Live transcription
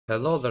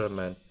Hello there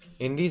man,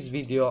 in this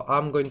video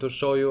I'm going to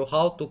show you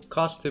how to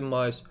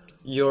customize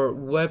your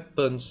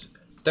weapons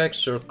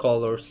texture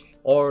colors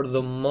or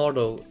the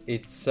model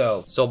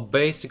itself. So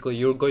basically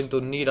you're going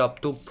to need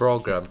up two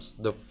programs.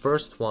 The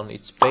first one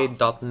is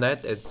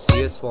Paint.net and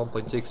CS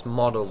 1.6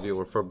 model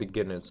viewer for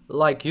beginners.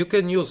 Like you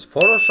can use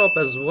Photoshop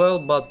as well,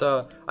 but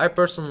I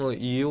personally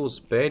use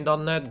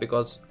Paint.net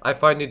because I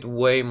find it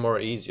way more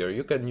easier.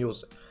 You can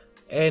use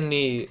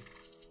any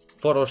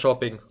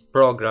photoshopping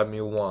program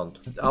you want.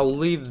 I'll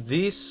leave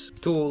these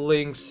two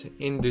links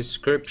in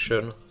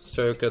description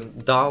so you can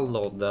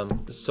download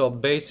them. So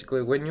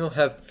basically when you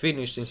have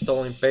finished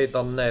installing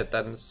Paint.net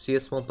and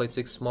CS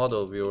 1.6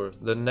 model viewer,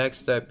 the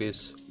next step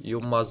is you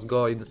must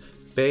go in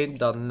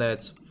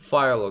Paint.net's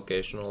file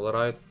location,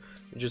 alright?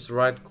 You just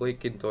right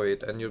click into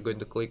it and you're going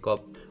to click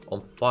up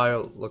on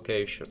file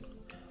location.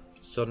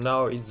 So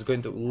now it's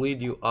going to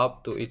lead you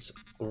up to its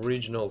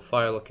original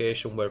file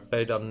location where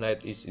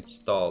Paint.net is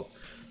installed.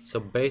 So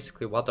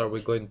basically what are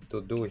we going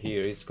to do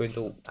here is going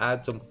to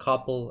add some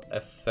couple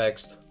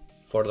effects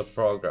for the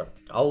program.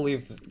 I'll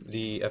leave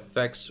the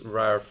effects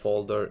rar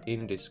folder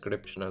in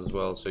description as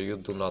well, so you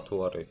do not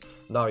worry.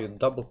 Now you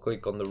double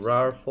click on the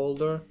rar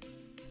folder,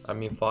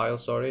 file,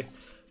 sorry.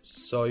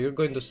 So you're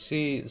going to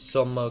see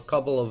some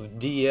couple of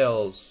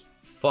DLs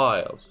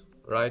files,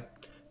 right?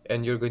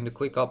 And you're going to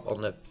click up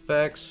on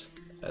effects,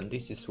 and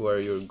this is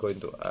where you're going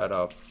to add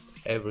up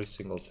every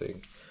single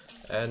thing.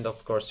 And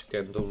of course you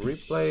can do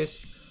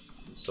replace,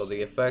 so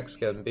the effects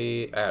can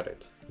be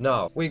added.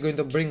 Now we're going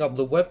to bring up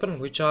the weapon,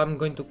 which I'm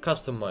going to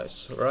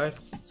customize, right?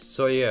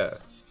 So yeah,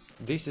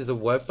 this is the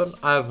weapon.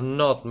 I have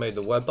not made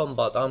the weapon,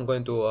 but I'm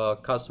going to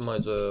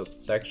customize the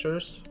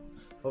textures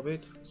of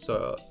it.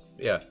 So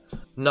yeah,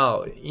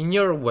 now in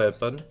your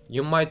weapon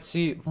you might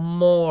see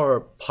more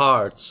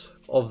parts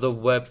of the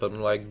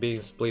weapon like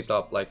being split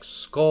up, like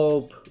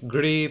scope,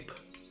 grip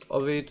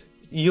of it,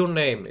 you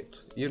name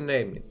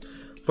it.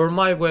 For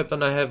my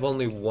weapon I have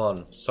only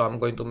one, so I'm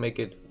going to make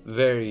it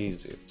very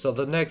easy. So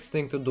the next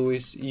thing to do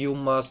is you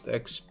must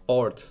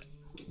export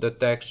the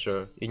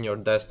texture in your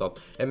desktop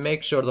and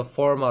make sure the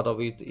format of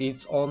it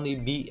it's only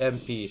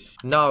BMP.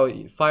 Now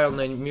file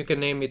name you can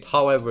name it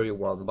however you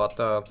want, but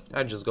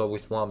I just go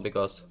with one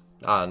because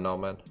no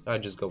man, I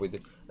just go with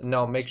it.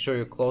 Now make sure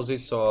you close it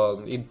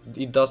so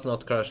it does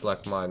not crash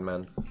like mine,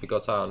 man,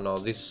 because I don't know,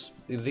 this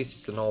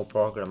is an old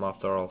program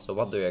after all, so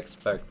what do you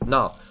expect?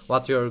 Now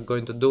what you're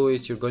going to do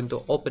is you're going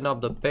to open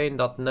up the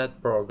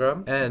Paint.net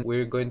program and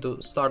we're going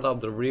to start up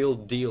the real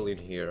deal in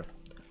here.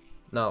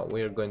 Now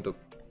we're going to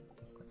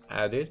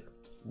add it.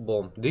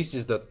 Boom, this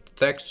is the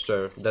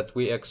texture that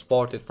we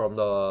exported from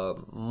the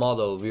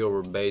model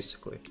viewer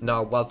basically.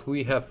 Now what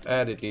we have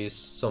added is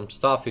some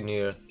stuff in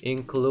here,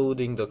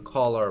 including the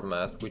color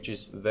math, which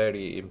is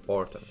very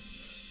important.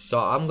 So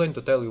I'm going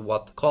to tell you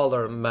what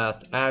color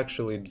math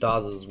actually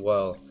does as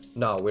well.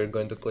 Now we're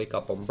going to click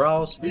up on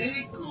browse.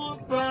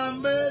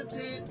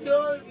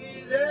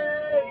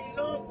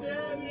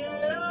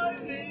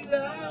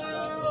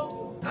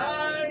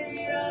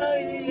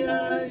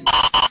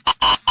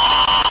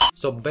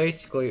 So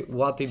basically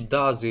what it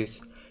does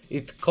is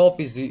it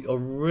copies the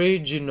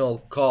original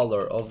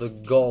color of the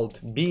gold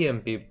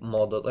BMP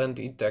model and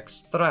it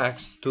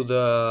extracts to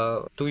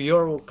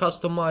your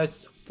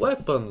customized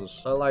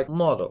weapons like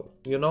model,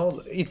 you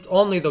know, it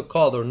only the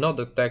color, not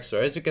the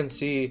texture. As you can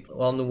see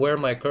on where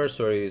my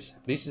cursor is,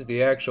 this is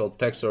the actual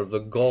texture of the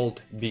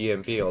gold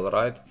BMP,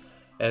 alright?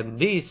 And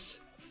this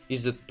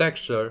is the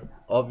texture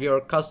of your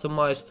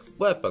customized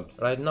weapon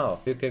right now.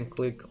 You can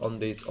click on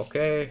this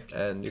OK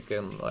and you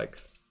can like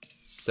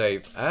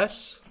save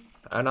as,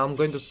 and I'm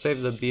going to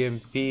save the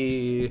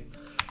BMP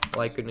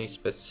like in a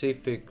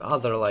specific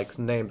other like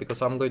name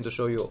because I'm going to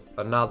show you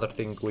another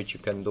thing which you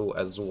can do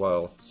as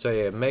well. So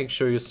yeah, make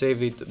sure you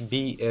save it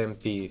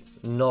BMP,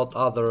 not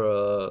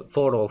other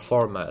photo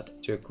format.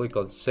 So you click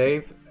on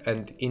save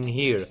and in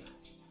here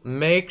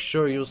make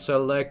sure you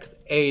select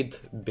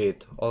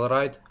 8-bit,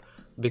 alright,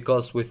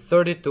 because with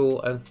 32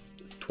 and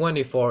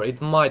 24 it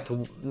might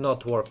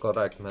not work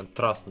correct, man,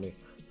 trust me.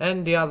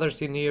 And the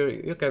others in here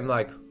you can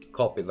like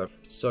copy them.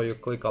 So you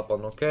click up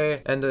on OK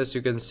and as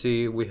you can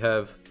see we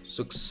have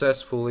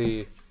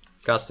successfully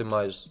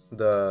customized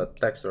the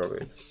texture of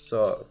it.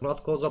 So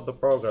not close up the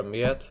program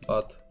yet,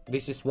 but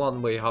this is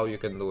one way how you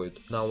can do it.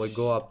 Now we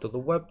go up to the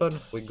weapon,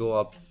 we go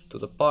up to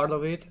the part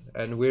of it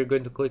and we're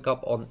going to click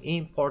up on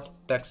import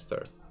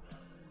texture.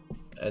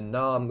 And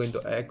now I'm going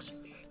to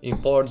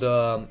import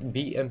the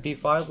BMP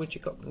file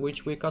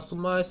which we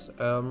customize.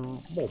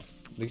 Boom,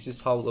 this is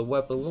how the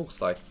weapon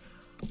looks like.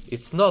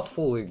 It's not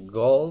fully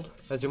gold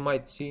as you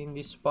might see in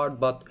this part,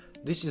 but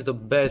this is the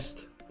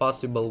best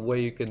possible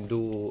way you can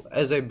do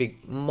as a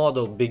big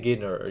model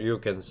beginner, you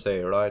can say,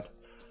 right?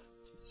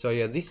 So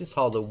yeah, this is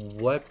how the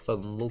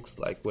weapon looks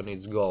like when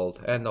it's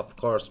gold. And of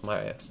course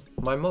my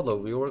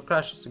model viewer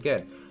crashes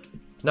again.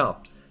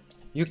 Now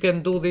you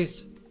can do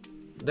this,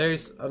 there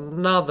is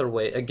another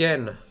way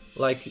again,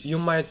 like you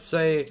might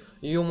say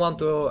you want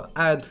to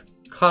add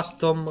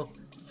custom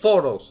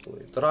photos to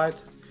it, right?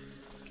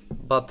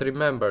 But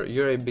remember,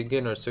 you're a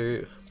beginner,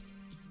 so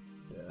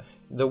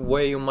the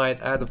way you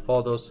might add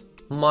photos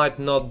might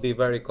not be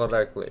very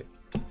correctly.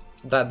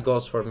 That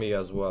goes for me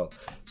as well.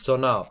 So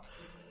now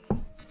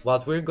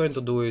what we're going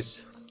to do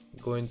is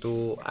going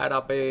to add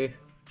up a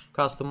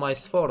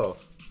customized photo.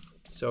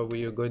 So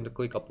we're going to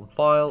click upon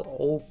file,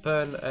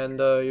 open, and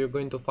you're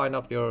going to find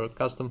up your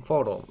custom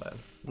photo, man.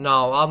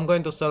 Now I'm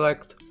going to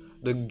select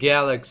the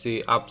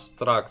Galaxy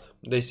Abstract.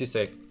 This is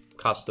a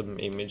custom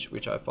image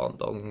which I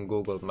found on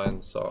Google,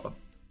 man. So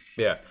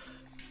yeah,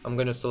 I'm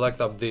going to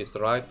select up this,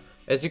 right?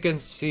 As you can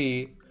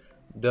see,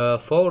 the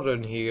photo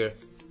in here,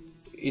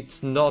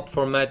 it's not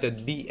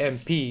formatted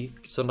BMP.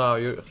 So now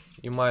you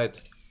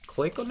might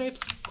click on it,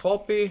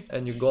 copy,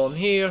 and you go on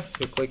here,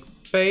 you click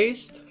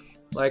paste,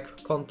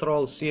 like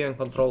Control C and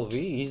Control V,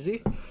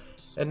 easy.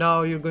 And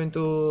now you're going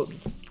to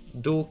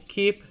do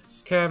keep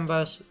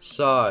canvas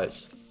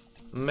size.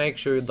 Make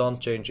sure you don't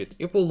change it.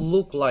 It will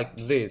look like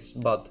this,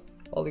 but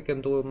all you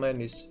can do,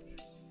 man, is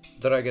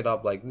drag it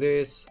up like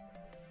this,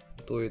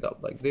 do it up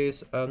like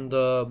this, and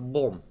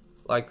boom.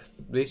 Like,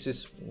 this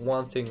is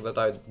one thing that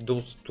I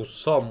do to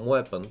some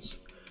weapons,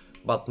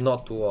 but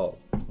not to all.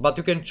 But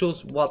you can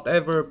choose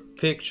whatever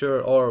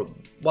picture or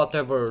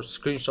whatever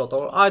screenshot,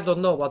 or I don't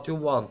know what you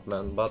want,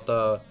 man. But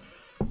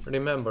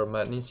remember,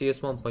 man, in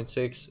CS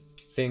 1.6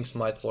 things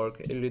might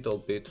work a little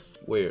bit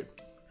weird.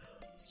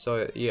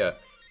 So yeah,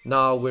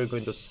 now we're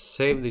going to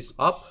save this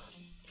up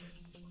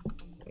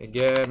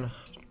again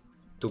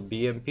to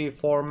BMP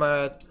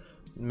format.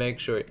 Make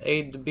sure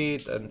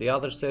 8-bit and the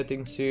other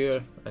settings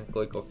here, and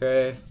click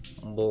OK.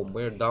 Boom,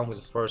 we're done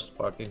with the first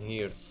part in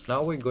here.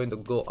 Now we're going to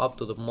go up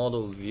to the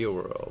model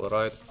viewer,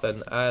 alright,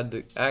 and add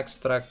the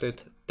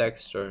extracted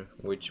texture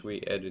which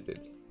we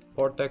edited.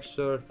 For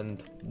texture,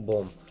 and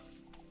boom.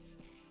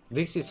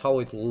 This is how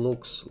it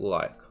looks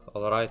like,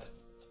 alright.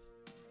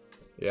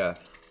 Yeah,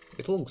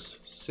 it looks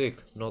sick,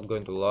 not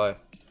going to lie.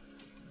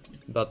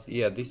 But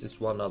yeah, this is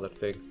one other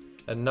thing.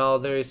 And now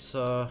there is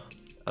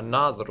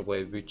another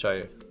way which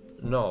I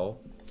know,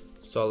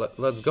 so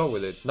let's go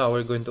with it. Now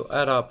we're going to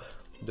add up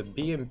the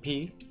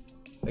BMP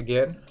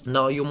again.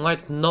 Now you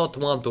might not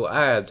want to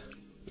add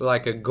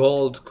like a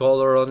gold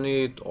color on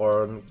it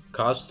or a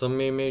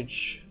custom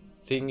image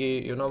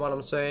thingy, you know what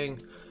I'm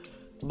saying?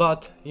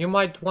 But you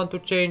might want to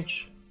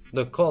change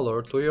the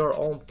color to your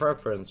own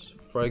preference.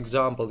 For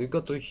example, you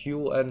go to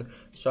hue and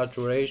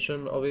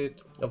saturation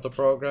of the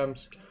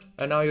programs,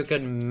 and now you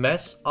can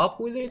mess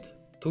up with it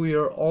to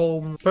your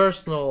own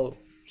personal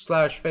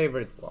 /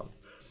 favorite one.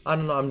 I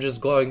don't know, I'm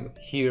just going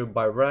here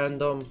by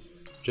random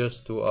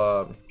just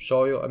to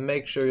show you, and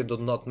make sure you do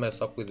not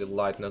mess up with the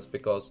lightness,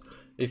 because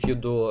if you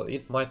do,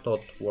 it might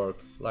not work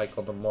like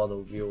on the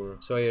model viewer.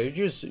 So yeah,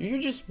 you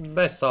just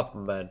mess up,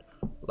 man,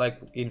 like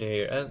in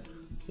here, and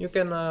you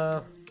can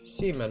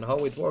see, man, how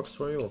it works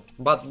for you.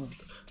 But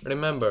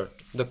remember,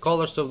 the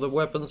colors of the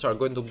weapons are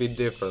going to be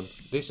different.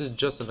 This is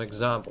just an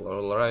example,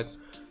 alright?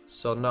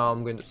 So now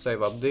I'm going to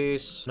save up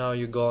this. Now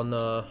you go on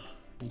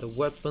the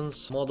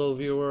weapons model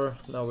viewer.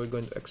 Now we're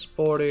going to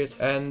export it,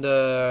 and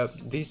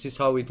this is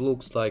how it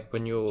looks like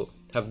when you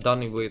have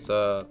done it with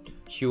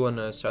hue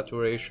and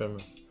saturation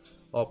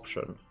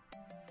option.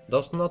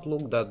 Does not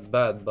look that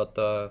bad, but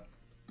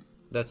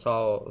that's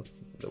how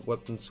the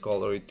weapons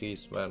color it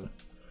is, man.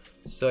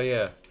 So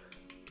yeah,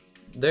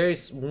 there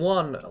is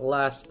one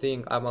last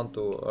thing I want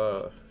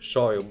to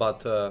show you,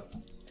 but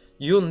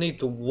you need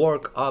to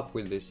work up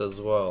with this as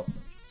well.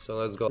 So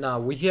let's go. Now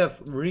we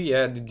have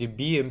re-added the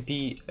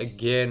BMP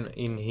again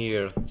in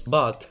here,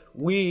 but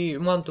we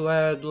want to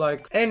add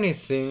like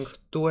anything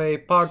to a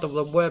part of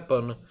the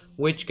weapon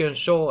which can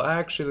show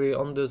actually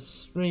on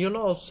this, you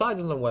know, side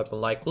of the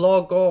weapon, like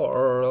logo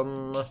or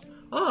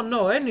oh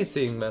no,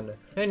 anything, man,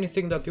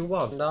 anything that you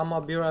want. And I'm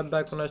gonna be right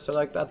back when I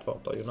select that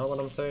photo, you know what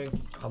I'm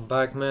saying? I'm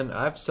back, man.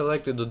 I've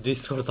selected the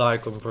Discord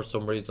icon for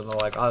some reason,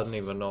 like I don't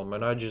even know,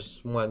 man. I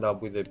just went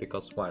up with it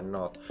because why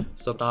not?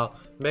 So now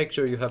make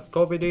sure you have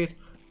copied it.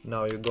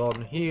 Now you go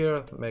on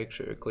here, make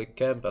sure you click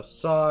canvas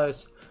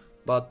size,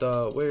 but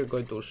we're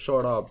going to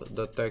short up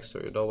the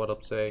texture, you know what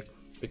I'm saying,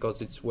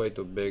 because it's way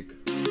too big.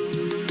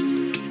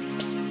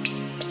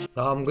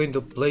 Now I'm going to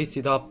place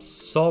it up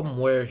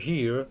somewhere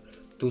here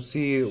to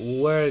see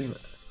where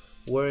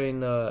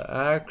in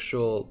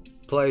actual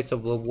place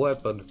of the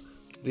weapon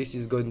this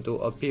is going to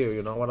appear,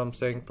 you know what I'm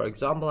saying. For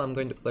example, I'm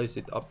going to place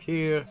it up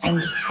here. And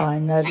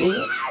finally,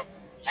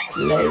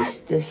 place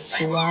the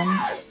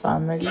Swans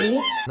family.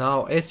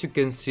 Now as you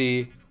can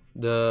see,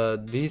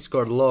 the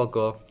Discord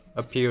logo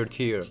appeared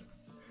here,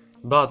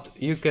 but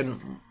you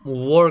can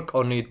work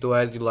on it to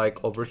add it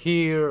like over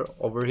here,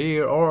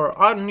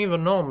 or I don't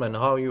even know, man,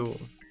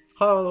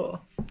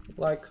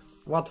 like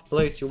what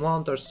place you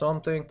want or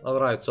something.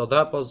 Alright, so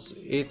that was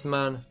it,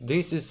 man.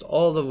 This is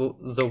all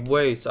the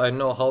ways I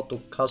know how to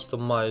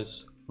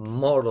customize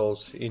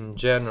models in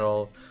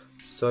general.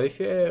 So if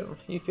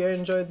you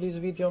enjoyed this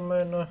video,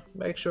 man,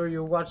 make sure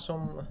you watch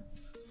some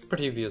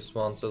previous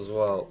ones as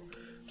well.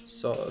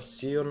 So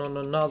see you on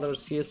another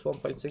CS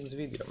 1.6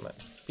 video, man.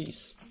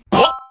 Peace.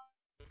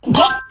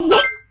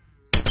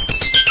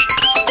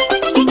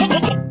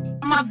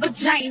 My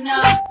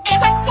vagina.